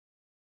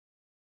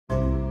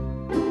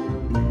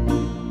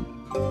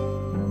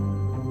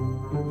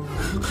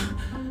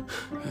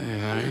Hey,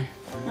 honey.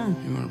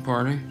 You want to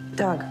party?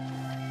 Doug,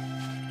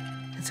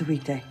 it's a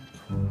weekday.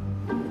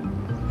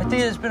 I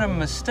think it's been a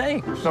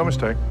mistake. No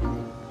mistake.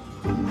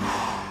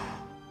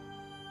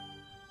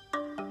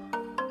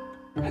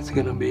 It's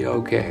gonna be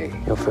okay.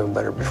 You'll feel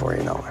better before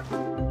you know it.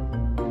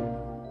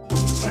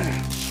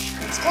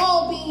 It's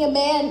called being a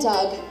man,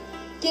 Doug.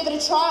 Give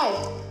it a try.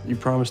 You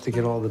promised to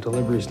get all the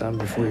deliveries done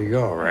before you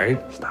go,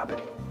 right? Stop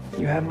it.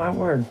 You have my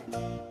word.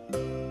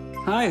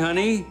 Hi,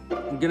 honey.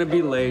 I'm gonna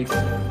be late.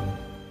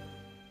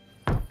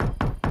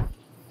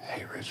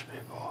 Hey, rich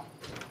people.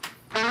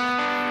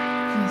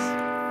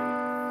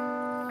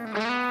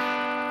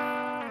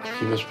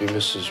 You must be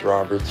Mrs.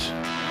 Roberts.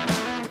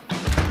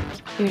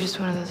 You're just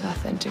one of those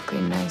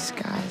authentically nice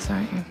guys,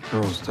 aren't you?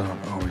 Girls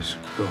don't always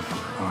go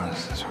for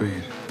honest and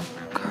sweet.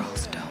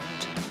 Girls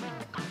don't,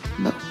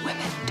 but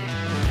women do.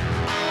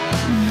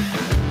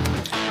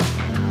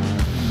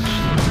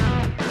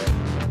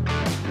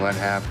 What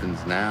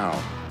happens now?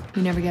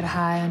 You never get a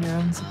high on your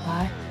own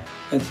supply?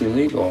 That's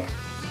illegal.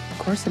 Of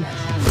course it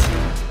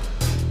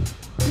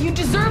is. You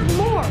deserve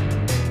more!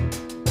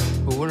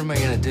 But what am I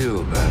gonna do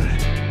about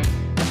it?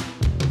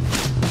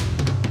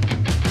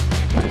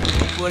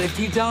 What if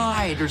you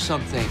died or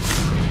something?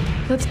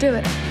 Let's do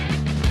it.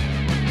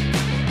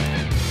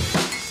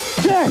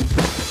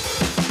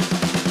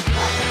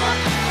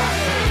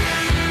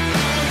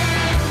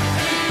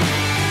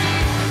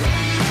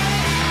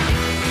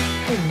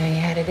 Didn't know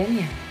you had it in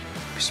you.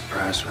 Be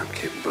surprised what I'm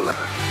capable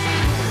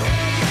of.